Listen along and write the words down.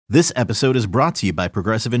This episode is brought to you by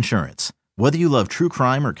Progressive Insurance. Whether you love true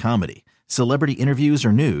crime or comedy, celebrity interviews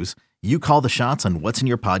or news, you call the shots on what's in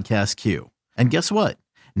your podcast queue. And guess what?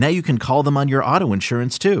 Now you can call them on your auto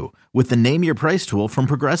insurance too with the Name Your Price tool from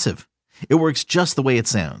Progressive. It works just the way it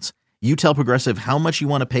sounds. You tell Progressive how much you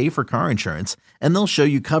want to pay for car insurance, and they'll show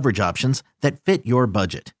you coverage options that fit your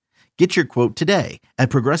budget. Get your quote today at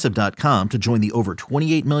Progressive.com to join the over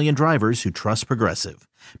 28 million drivers who trust Progressive.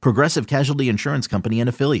 Progressive Casualty Insurance Company and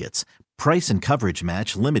Affiliates. Price and coverage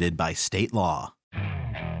match limited by state law.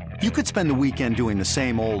 You could spend the weekend doing the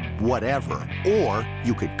same old whatever, or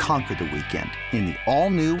you could conquer the weekend in the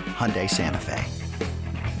all-new Hyundai Santa Fe.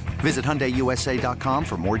 Visit HyundaiUSA.com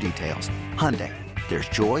for more details. Hyundai, there's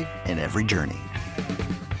joy in every journey.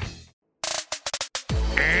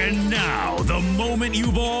 And now, the moment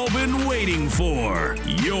you've all been waiting for.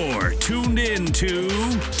 You're tuned in to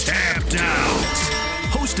Tapped Out.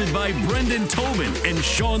 Hosted by Brendan Tobin and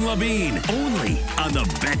Sean Levine. Only on the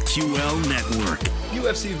BetQL Network.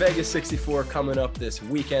 UFC Vegas 64 coming up this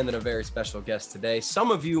weekend, and a very special guest today. Some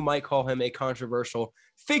of you might call him a controversial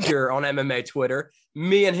figure on MMA Twitter.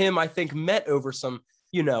 Me and him, I think, met over some,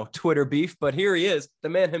 Twitter beef. But here he is, the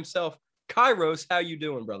man himself, Kairos. How you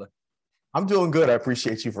doing, brother? I'm doing good. I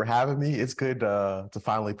appreciate you for having me. It's good to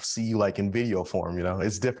finally see you like in video form.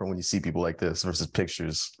 It's different when you see people like this versus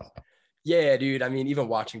pictures. Yeah, dude. I mean, even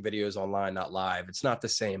watching videos online, not live, it's not the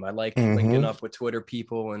same. I like linking up with Twitter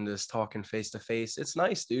people and just talking face to face. It's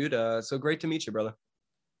nice, dude. So great to meet you, brother.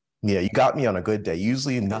 Yeah, you got me on a good day.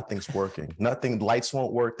 Usually nothing's working. Lights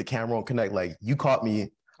won't work. The camera won't connect. Like, you caught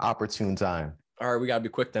me opportune time. All right, we got to be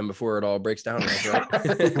quick then before it all breaks down.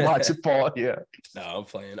 Right? Watch it fall, yeah. No, I'm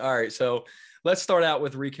playing. All right, so let's start out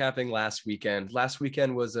with recapping last weekend. Last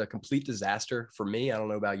weekend was a complete disaster for me. I don't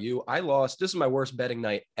know about you. I lost. This is my worst betting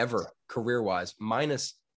night ever, career-wise.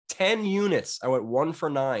 Minus 10 units. I went 1 for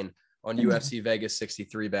 9 on UFC Vegas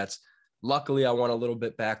 63 bets. Luckily, I won a little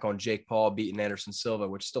bit back on Jake Paul beating Anderson Silva,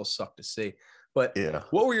 which still sucked to see. But yeah,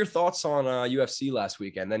 what were your thoughts on UFC last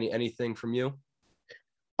weekend? Anything from you?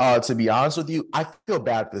 To be honest with you, I feel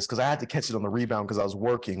bad for this because I had to catch it on the rebound because I was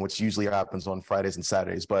working, which usually happens on Fridays and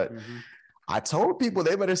Saturdays. But I told people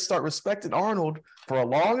they better start respecting Arnold for a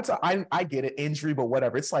long time. I get it, injury, but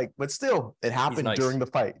whatever. It's like, but still, it happened during the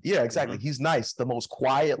fight. Yeah, exactly. He's nice. The most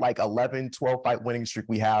quiet, 11, 12 fight winning streak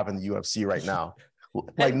we have in the UFC right now.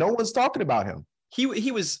 Like, no one's talking about him. He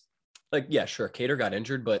was like, yeah, sure. Kattar got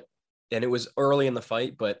injured, and it was early in the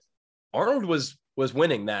fight, but Arnold was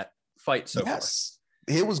winning that fight so far.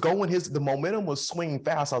 It was going the momentum was swinging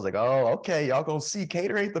fast. I was like, oh, okay, y'all gonna see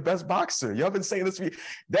Kattar ain't the best boxer. Y'all been saying this for me.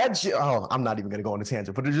 I'm not even gonna go on a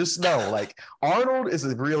tangent, but just know, Arnold is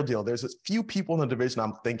a real deal. There's a few people in the division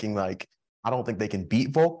I'm thinking, I don't think they can beat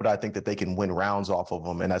Volk, but I think that they can win rounds off of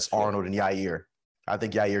him, and that's Arnold and Yair. I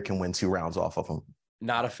think Yair can win 2 rounds off of him.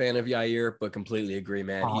 Not a fan of Yair, but completely agree,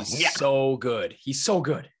 man. He's so good. He's so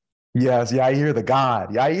good. Yes, Yair, the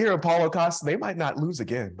god. Yair and Paulo Costa, they might not lose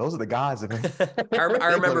again. Those are the gods. I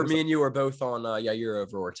remember me and you were both on Yair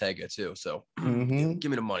over Ortega too. So give me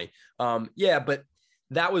the money. But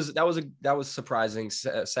that was surprising.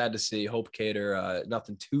 Sad to see. Hope Kattar,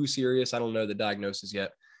 nothing too serious. I don't know the diagnosis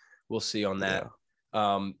yet. We'll see on that.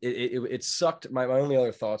 Yeah. It sucked. My only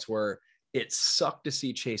other thoughts were it sucked to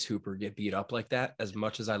see Chase Hooper get beat up like that. As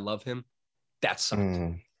much as I love him, that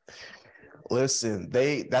sucked. Listen,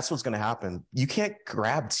 that's what's going to happen. You can't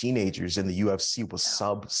grab teenagers in the UFC with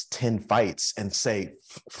sub 10 fights and say,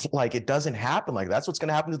 it doesn't happen. That's what's going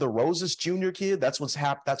to happen to the Roses Jr. kid. That's what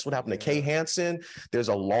happened to Kay Hansen. There's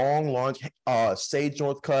a long Sage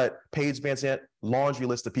Northcutt, Paige Van Zandt, laundry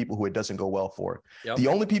list of people who it doesn't go well for. Yep. The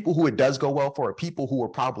only people who it does go well for are people who are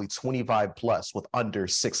probably 25 plus with under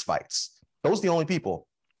 6 fights. Those are the only people.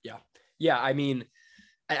 Yeah. Yeah. I mean,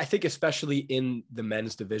 I think especially in the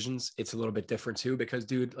men's divisions, it's a little bit different too, because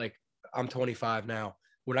dude, I'm 25 now.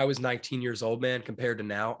 When I was 19 years old, man, compared to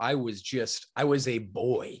now, I was a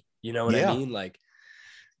boy, you know what I mean?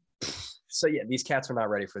 So yeah, these cats are not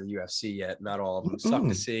ready for the UFC yet. Not all of them. Suck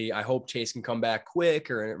to see. I hope Chase can come back quick,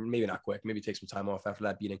 or maybe not quick, maybe take some time off after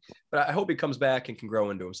that beating, but I hope he comes back and can grow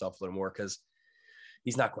into himself a little more, because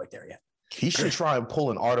he's not quite there yet. He should try and pull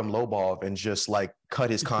an Artem Lobov and just cut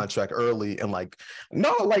his contract early and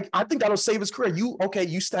I think that'll save his career.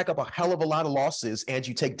 You stack up a hell of a lot of losses and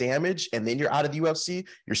you take damage and then you're out of the UFC,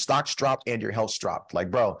 your stock's dropped and your health's dropped.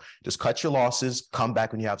 Bro, just cut your losses, come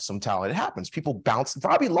back when you have some talent. It happens. People bounce.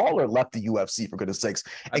 Robbie Lawler left the UFC for goodness sakes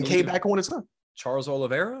and came back when it's done. Charles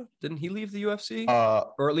Oliveira, didn't he leave the UFC?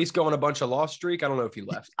 Or at least go on a bunch of loss streak? I don't know if he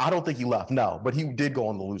left. I don't think he left, no, but he did go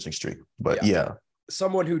on the losing streak. But yeah.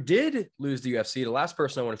 someone who did lose the UFC, the last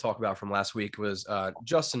person I want to talk about from last week was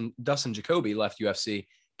Dustin Jacoby left UFC,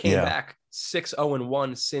 came back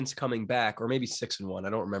 6-0-1 since coming back, or maybe 6-1. I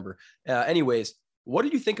don't remember. Anyways, what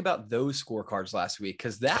did you think about those scorecards last week?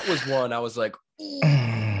 Because that was one I was like,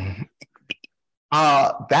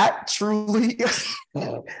 that truly,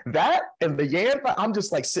 that and the Yan, I'm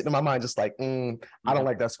just like sitting in my mind, just like, I don't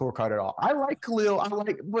like that scorecard at all. I like Khalil. I don't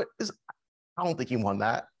think he won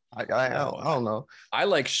that. I don't know. I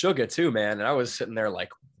like Sugar too, man. And I was sitting there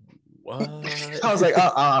like, what? I was like,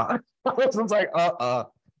 I was like,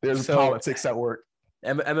 there's politics at work.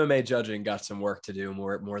 MMA judging got some work to do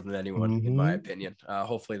more than anyone, in my opinion.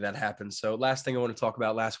 Hopefully that happens. So last thing I want to talk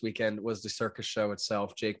about last weekend was the circus show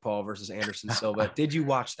itself, Jake Paul versus Anderson Silva. Did you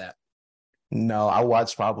watch that? No, I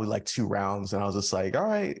watched probably like 2 rounds and I was just like, all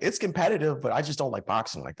right, it's competitive, but I just don't like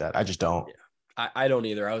boxing like that. I just don't. Yeah. I don't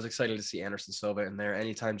either. I was excited to see Anderson Silva in there.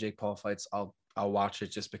 Anytime Jake Paul fights, I'll watch it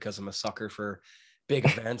just because I'm a sucker for big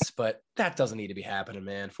events, but that doesn't need to be happening,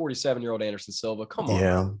 man. 47-year-old Anderson Silva. Come on.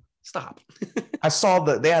 Yeah. Stop. I saw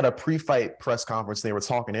they had a pre-fight press conference. They were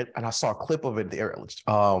talking it, and I saw a clip of it there.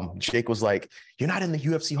 Jake was like, "You're not in the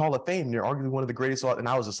UFC Hall of Fame. You're arguably one of the greatest." And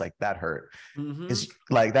I was just like, that hurt. It's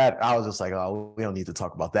like that. I was just like, oh, we don't need to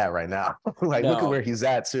talk about that right now. Like, look at where he's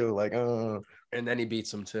at too. Like, and then he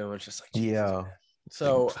beats him too. It's just like, yeah.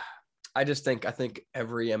 So I think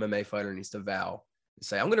every MMA fighter needs to vow to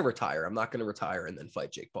say, I'm going to retire. I'm not going to retire and then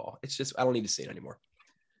fight Jake Paul. It's just, I don't need to see it anymore.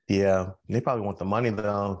 Yeah, they probably want the money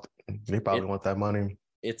though. They probably want that money.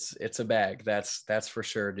 It's a bag. That's for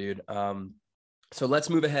sure, dude. So let's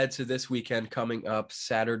move ahead to this weekend coming up,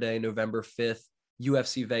 Saturday, November 5th,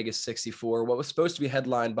 UFC Vegas 64. What was supposed to be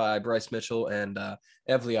headlined by Bryce Mitchell and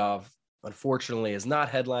Evliov, unfortunately, is not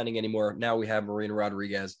headlining anymore. Now we have Marina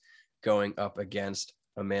Rodriguez going up against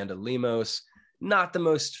Amanda Lemos. Not the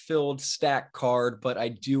most filled stack card, but I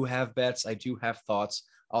do have bets. I do have thoughts.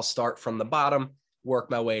 I'll start from the bottom, work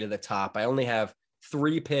my way to the top. I only have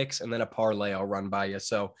 3 picks and then a parlay I'll run by you.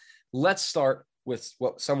 So let's start with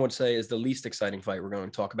what some would say is the least exciting fight we're going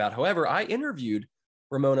to talk about. However, I interviewed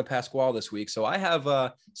Ramona Pasquale this week, so I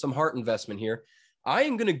have some heart investment here. I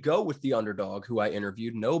am going to go with the underdog who I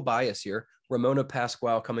interviewed. No bias here. Ramona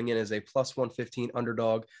Pasquale coming in as a plus 115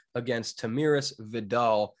 underdog against Tamiris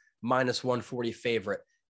Vidal, minus 140 favorite.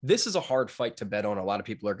 This is a hard fight to bet on. A lot of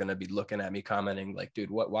people are going to be looking at me commenting like,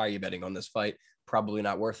 dude, why are you betting on this fight? Probably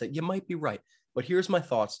not worth it. You might be right. But here's my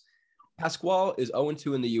thoughts. Pasquale is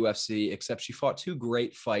 0-2 in the UFC, except she fought 2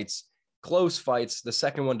 great fights, close fights. The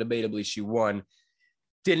second one, debatably, she won.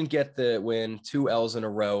 Didn't get the win, 2 L's in a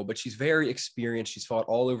row, but she's very experienced. She's fought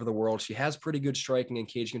all over the world. She has pretty good striking and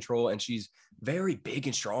cage control, and she's very big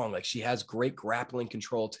and strong. Like, she has great grappling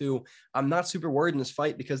control too. I'm not super worried in this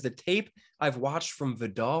fight because the tape I've watched from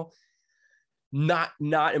Vidal, not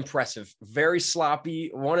impressive. Very sloppy.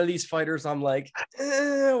 One of these fighters, I'm like,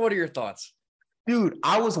 what are your thoughts? Dude,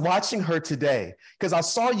 I was watching her today because I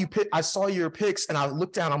saw your picks and I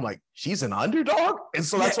looked down. I'm like, she's an underdog, and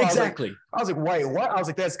so that's why exactly. I was like, wait, what? I was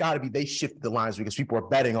like, that's got to be. They shifted the lines because people are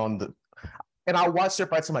betting on the. And I watched their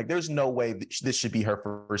fights. I'm like, there's no way this should be her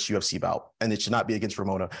first UFC bout, and it should not be against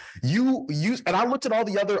Ramona. And I looked at all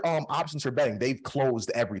the other options for betting. They've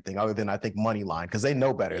closed everything other than I think money line because they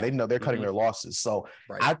know better. They know they're cutting their losses. So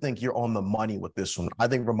right. I think you're on the money with this one. I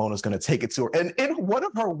think Ramona's going to take it to her. And in one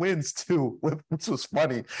of her wins too, which was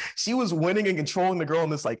funny, she was winning and controlling the girl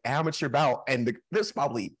in this like amateur bout, and there's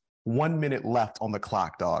probably 1 minute left on the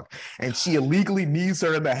clock, dog. And she illegally knees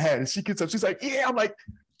her in the head, and she gets up. She's like, "Yeah," I'm like.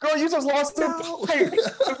 Girl, you just lost the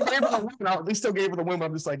fight. They still gave her the win. But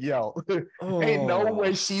I'm just like, yo, ain't no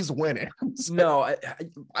way she's winning. No,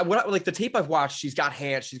 I like the tape I've watched. She's got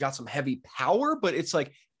hands. She's got some heavy power, but it's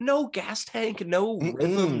like no gas tank, no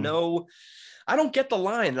rhythm, no. I don't get the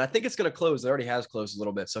line, and I think it's going to close. It already has closed a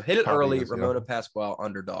little bit. So hit it probably early. Ramona Pasquale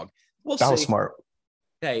underdog. We'll see. That was smart.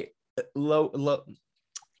 Hey,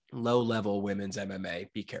 low-level women's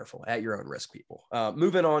MMA. Be careful at your own risk, people.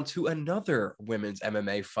 Moving on to another women's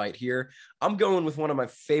MMA fight here. I'm going with one of my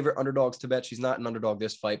favorite underdogs to bet. She's not an underdog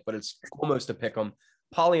this fight, but it's almost a pick 'em.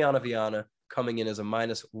 Polyana Viana coming in as a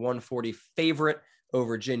minus 140 favorite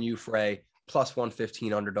over Jin Yu Frey, plus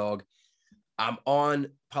 115 underdog. I'm on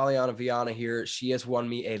Polyana Viana here. She has won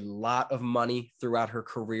me a lot of money throughout her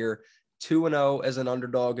career. 2-0 as an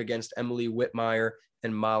underdog against Emily Whitmire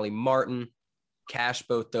and Molly Martin. Cash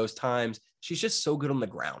both those times. She's just so good on the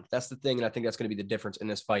ground. That's the thing, and I think that's going to be the difference in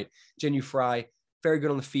this fight. Jin Yu Frey, very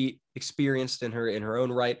good on the feet, experienced in her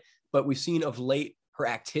own right, but we've seen of late her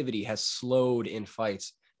activity has slowed in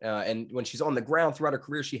fights, And when she's on the ground throughout her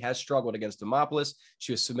career, she has struggled against Demopoulos.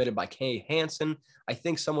 She was submitted by Kay Hansen. I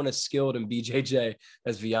think someone as skilled in BJJ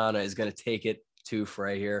as Viana is going to take it to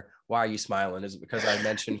Frey here. Why are you smiling? Is it because I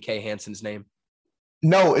mentioned Kay Hansen's name?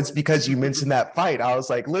 No, it's because you mentioned that fight. I was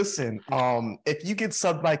like, listen, if you get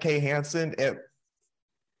subbed by Kay Hansen,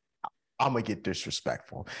 I'm going to get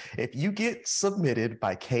disrespectful. If you get submitted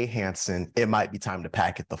by Kay Hansen, it might be time to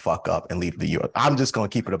pack it the fuck up and leave the UFC. I'm just going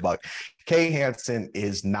to keep it a buck. Kay Hansen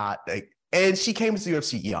is not and she came to the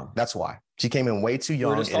UFC young. That's why. She came in way too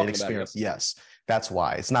young and inexperienced. Yes, that's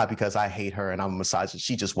why. It's not because I hate her and I'm a misogynist.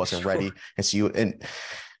 She just wasn't ready. And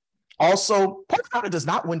also, Poliana does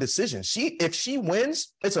not win decisions. If she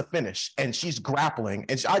wins, it's a finish, and she's grappling.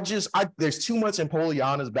 And there's too much in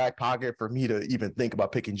Poliana's back pocket for me to even think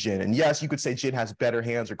about picking Jin. And yes, you could say Jin has better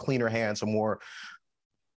hands or cleaner hands or more.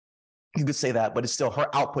 You could say that, but it's still her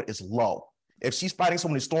output is low. If she's fighting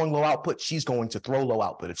someone who's throwing low output, she's going to throw low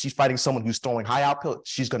output. If she's fighting someone who's throwing high output,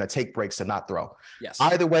 she's going to take breaks and not throw. Yes.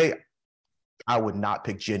 Either way, I would not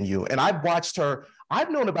pick Jin Yu. And I've watched her.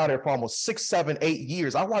 I've known about her for almost 6, 7, 8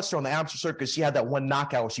 years. I watched her on the amateur circuit. She had that one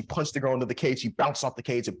knockout where she punched the girl into the cage. She bounced off the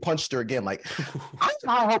cage and punched her again. Like, I had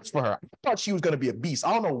high hopes for her. I thought she was going to be a beast.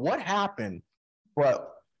 I don't know what happened, but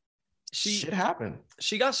shit happened.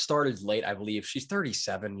 She got started late, I believe. She's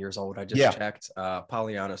 37 years old. I just checked.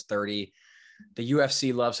 Poliana's 30. The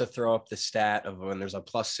UFC loves to throw up the stat of when there's a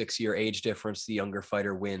plus 6-year age difference, the younger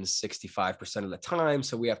fighter wins 65% of the time.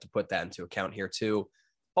 So we have to put that into account here too.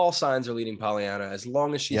 All signs are leading Poliana. As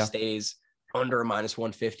long as she stays under minus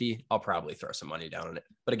 150, I'll probably throw some money down on it.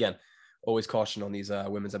 But again, always caution on these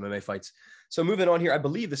women's MMA fights. So moving on here, I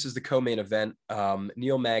believe this is the co-main event.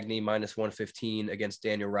 Neil Magny minus 115 against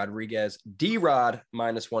Daniel Rodriguez. D-Rod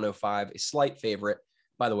minus 105, a slight favorite.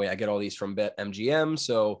 By the way, I get all these from BetMGM,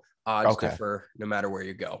 so odds differ no matter where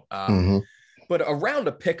you go. But around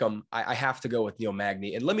a pick'em, I have to go with Neil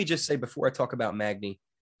Magny. And let me just say before I talk about Magny,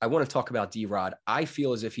 I want to talk about D-Rod. I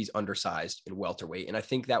feel as if he's undersized in welterweight, and I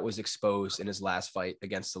think that was exposed in his last fight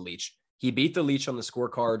against the Leech. He beat the Leech on the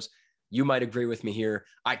scorecards. You might agree with me here.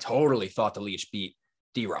 I totally thought the Leech beat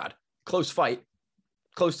D-Rod. Close fight,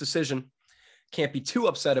 close decision. Can't be too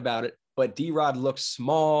upset about it, but D-Rod looks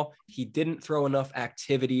small. He didn't throw enough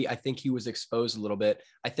activity. I think he was exposed a little bit.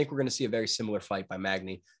 I think we're going to see a very similar fight by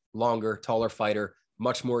Magny. Longer, taller fighter,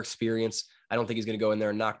 much more experience. I don't think he's going to go in there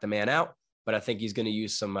and knock the man out, but I think he's going to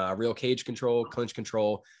use some real cage control, clinch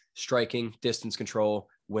control, striking, distance control,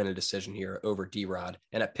 win a decision here over D-Rod.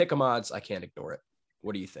 And at pick'em odds, I can't ignore it.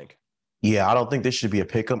 What do you think? Yeah, I don't think this should be a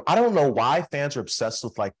pick'em. I don't know why fans are obsessed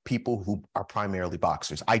with like people who are primarily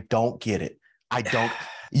boxers. I don't get it. I don't.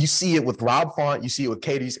 You see it with Rob Font. You see it with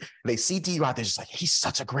Katie's. They see D-Rod. They're just like, he's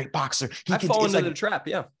such a great boxer. I fall into the trap.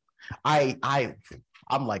 Yeah.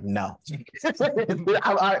 I'm like, no.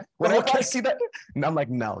 Whenever I see that, I'm like,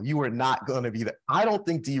 no, you are not going to be that. I don't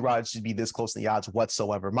think D-Rod should be this close to the odds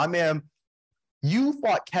whatsoever. My man, you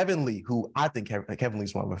fought Kevin Lee, who I think Kevin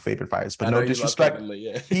Lee's one of my favorite fighters, but no disrespect.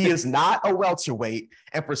 Lee, he is not a welterweight.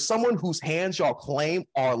 And for someone whose hands y'all claim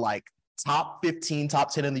are like top 15,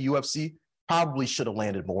 top 10 in the UFC, probably should have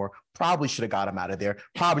landed more, probably should have got him out of there,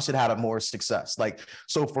 probably should have had more success. Like,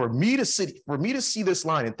 so for me to see this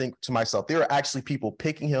line and think to myself, there are actually people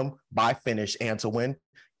picking him by finish and to win.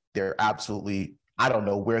 They're absolutely, I don't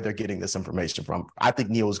know where they're getting this information from. I think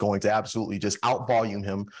Neil is going to absolutely just out-volume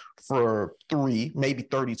him for 3, maybe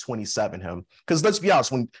 30-27 him. Because let's be honest,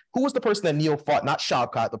 who was the person that Neil fought? Not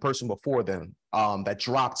Shavkat, the person before then that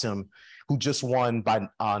dropped him, who just won by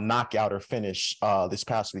knockout or finish this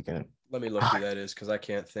past weekend. Let me look who that is because I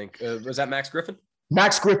can't think. Was that Max Griffin?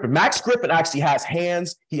 Max Griffin. Max Griffin actually has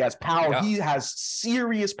hands. He has power. Yeah. He has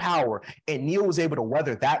serious power. And Neil was able to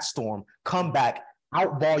weather that storm, come back,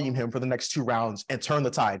 out-volume him for the next 2 rounds, and turn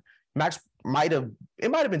the tide. Max might have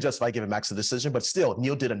been justified giving Max the decision, but still,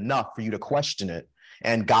 Neil did enough for you to question it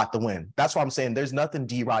and got the win. That's why I'm saying there's nothing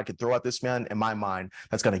D-Rod could throw at this man, in my mind,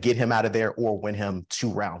 that's going to get him out of there or win him 2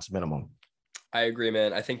 rounds minimum. I agree,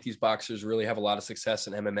 man. I think these boxers really have a lot of success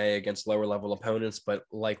in MMA against lower level opponents, but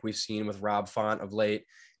like we've seen with Rob Font of late,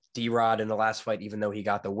 D-Rod in the last fight, even though he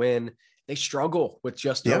got the win, they struggle with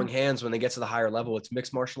just throwing hands when they get to the higher level. It's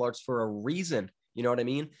mixed martial arts for a reason. You know what I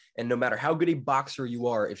mean? And no matter how good a boxer you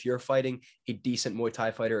are, if you're fighting a decent Muay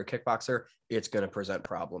Thai fighter or kickboxer, it's going to present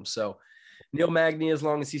problems. So Neil Magny, as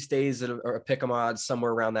long as he stays at a pick'em odds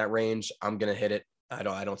somewhere around that range, I'm going to hit it. I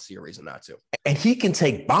don't see a reason not to. And he can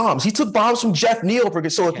take bombs. He took bombs from Jeff Neal.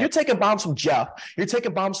 So if you're taking bombs from Jeff, you're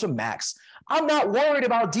taking bombs from Max. I'm not worried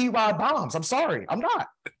about D-Rod bombs. I'm sorry. I'm not.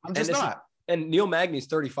 I'm just not. And Neil Magny's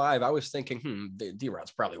 35. I was thinking,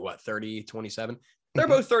 D-Rod's probably what, 30, 27? They're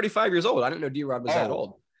both 35 years old. I didn't know D-Rod was that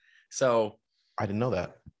old. So I didn't know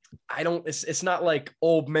that. It's not like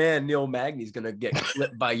old man Neil Magny's going to get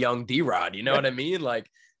clipped by young D-Rod. You know what I mean? Like,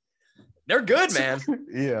 they're good, man.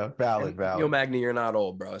 Yeah, valid. Neil Magny, you're not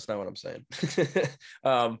old, bro. That's not what I'm saying.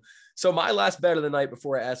 So my last bet of the night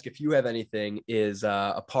before I ask if you have anything is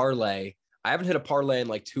a parlay. I haven't hit a parlay in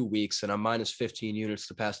like 2 weeks, and I'm minus 15 units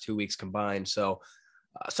the past 2 weeks combined. So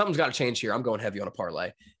something's got to change here. I'm going heavy on a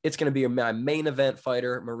parlay. It's going to be my main event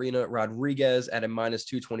fighter, Marina Rodriguez, at a minus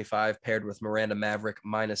 225, paired with Miranda Maverick,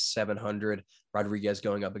 minus 700. Rodriguez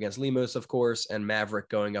going up against Lemos, of course, and Maverick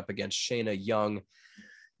going up against Shayna Young.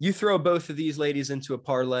 You throw both of these ladies into a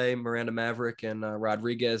parlay, Miranda Maverick and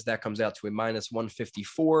Rodriguez, that comes out to a minus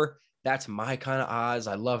 154. That's my kind of odds.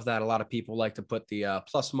 I love that. A lot of people like to put the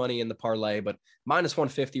plus money in the parlay, but minus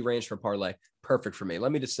 150 range for parlay, perfect for me.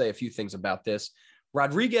 Let me just say a few things about this.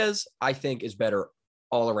 Rodriguez, I think, is better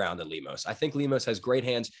all around than Lemos. I think Lemos has great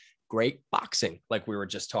hands, great boxing, like we were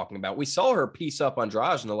just talking about. We saw her piece up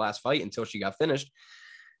Andrade in the last fight until she got finished.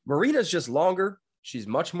 Marina's just longer. She's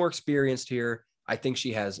much more experienced here. I think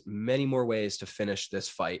she has many more ways to finish this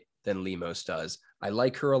fight than Lemos does. I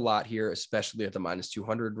like her a lot here, especially at the minus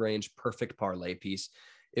 200 range. Perfect parlay piece.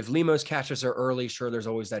 If Lemos catches her early, sure, there's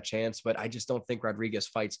always that chance, but I just don't think Rodriguez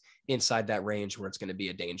fights inside that range where it's going to be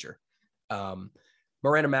a danger.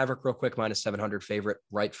 Miranda Maverick, real quick, minus 700 favorite,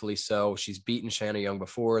 rightfully so. She's beaten Shayna Young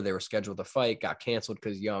before. They were scheduled to fight, got canceled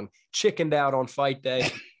because Young chickened out on fight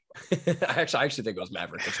day. I actually think it was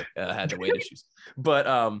Maverick that had the weight issues,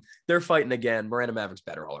 but they're fighting again. Miranda Maverick's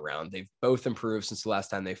better all around. They've both improved since the last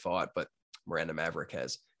time they fought, but Miranda Maverick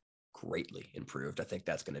has greatly improved. I think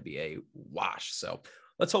that's going to be a wash. So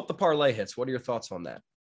let's hope the parlay hits. What are your thoughts on that?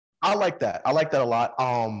 I like that. I like that a lot.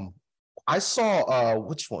 I saw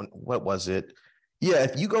which one? What was it? Yeah,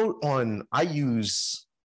 if you go on, I use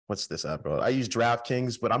what's this app, bro? I use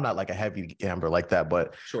DraftKings, but I'm not like a heavy gambler like that.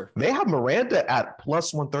 But sure, they have Miranda at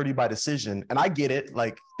plus 130 by decision, and I get it.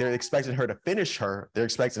 Like they're expecting her to finish her.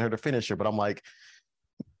 But I'm like,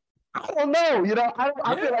 I don't know. You know,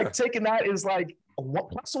 I feel like taking that is like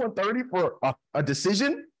plus 130 for a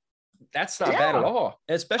decision. That's not bad at all,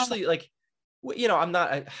 especially like. You know,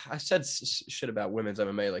 I said shit about women's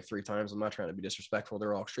MMA like 3 times. I'm not trying to be disrespectful.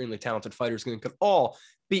 They're all extremely talented fighters and could all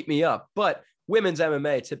beat me up. But women's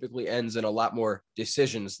MMA typically ends in a lot more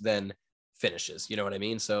decisions than finishes. You know what I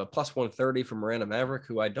mean? So plus 130 for Miranda Maverick,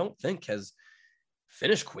 who I don't think has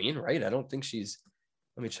finished queen, right? I don't think she's,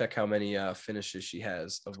 let me check how many finishes she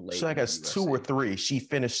has of late. So I guess 2 or 3. She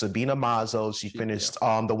finished Sabina Mazo. She finished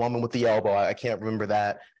the woman with the elbow. I can't remember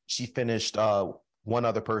that. She finished one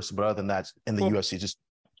other person, but other than that, in the UFC, just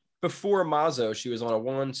before Mazo, she was on a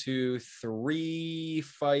 1, 2, 3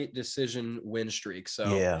 fight decision win streak.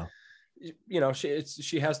 So yeah, you know,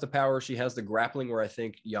 she has the power, she has the grappling, where I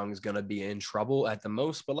think Young's gonna be in trouble at the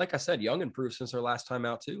most. But like I said, Young improved since her last time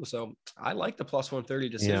out too. So I like the plus 130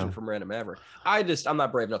 decision from Miranda Maverick. I'm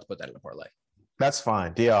not brave enough to put that in a parlay. That's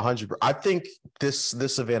fine. Yeah, 100. I think this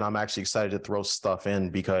event, I'm actually excited to throw stuff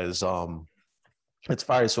in because it's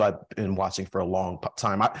fighters who I've been watching for a long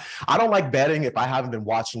time. I don't like betting if I haven't been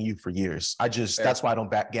watching you for years. That's why I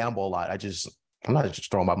don't gamble a lot. I'm not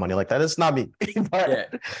just throwing my money like that. It's not me. But, yeah.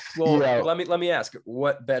 Well, let me ask,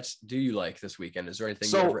 what bets do you like this weekend? Is there anything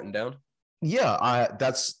you have written down? Yeah,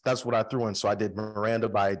 that's what I threw in. So I did Miranda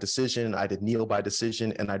by decision, I did Neil by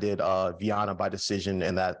decision, and I did Viana by decision,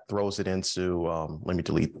 and that throws it into let me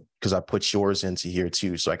delete because I put yours into here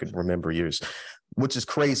too, so I could remember yours, which is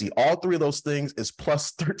crazy. All 3 of those things is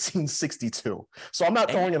plus 1362. So I'm not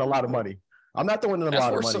throwing in a lot of money. I'm not throwing in a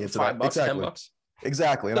lot of money into that. $5, exactly. $10.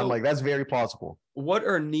 Exactly. And so, I'm like, that's very plausible. What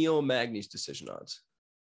are Neil Magny's decision odds?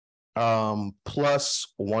 Plus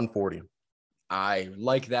 140. I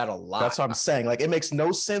like that a lot. That's what I'm saying. Like, it makes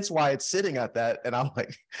no sense why it's sitting at that. And I'm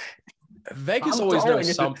like, Vegas always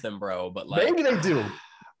knows something, bro. But like, maybe they do.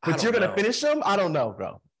 But you're gonna finish them? I don't know,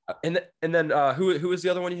 bro. And then who was the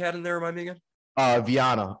other one you had in there? Remind me again.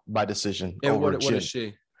 Viana by decision. And what is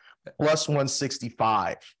she? Plus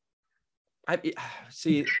 165. I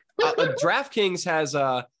see. DraftKings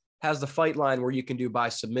has the fight line where you can do by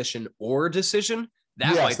submission or decision.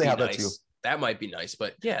 That might be nice. That too. That might be nice,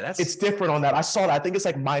 but yeah, it's different on that. I saw that. I think it's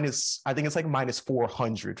like minus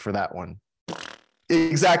 400 for that one.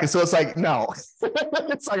 Exactly. So it's like, no,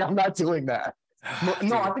 it's like, I'm not doing that.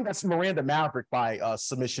 No, I think that's Miranda Maverick by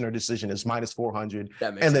submission or decision is minus 400.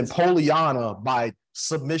 And sense. Then Poliana by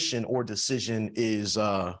submission or decision is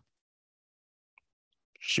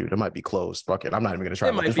shoot, it might be closed. Fuck it. I'm not even gonna try.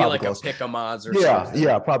 It might be like closed. A pick 'em odds or something.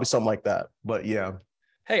 Yeah, probably something like that. But yeah.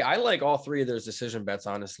 Hey, I like all three of those decision bets,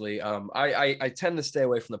 honestly. I tend to stay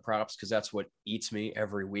away from the props because that's what eats me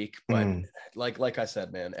every week. But like I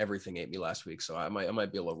said, man, everything ate me last week. So I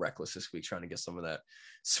might be a little reckless this week trying to get some of that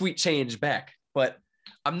sweet change back. But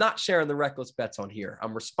I'm not sharing the reckless bets on here.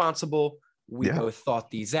 I'm responsible. We both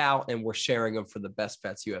thought these out and we're sharing them for the best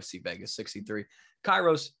bets, UFC Vegas 63.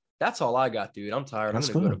 Kairos, that's all I got, dude. I'm tired. I'm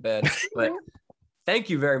going to go to bed. But thank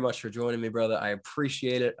you very much for joining me, brother. I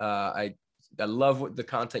appreciate it. I love the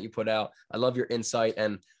content you put out. I love your insight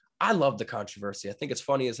and I love the controversy. I think it's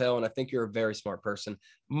funny as hell. And I think you're a very smart person,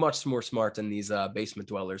 much more smart than these basement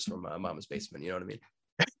dwellers from Mama's Basement. You know what I mean?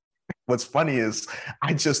 What's funny is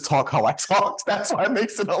I just talk how I talk. That's why it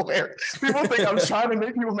makes it hilarious. People think I'm trying to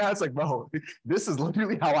make people mad. It's like, bro, this is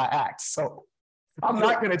literally how I act. So I'm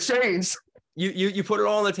not going to change. You put it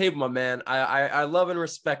all on the table, my man. I love and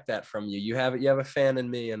respect that from you. You have a fan in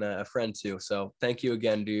me and a friend too. So thank you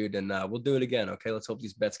again, dude. And we'll do it again. Okay. Let's hope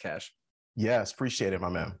these bets cash. Yes. Appreciate it, my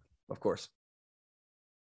man. Of course.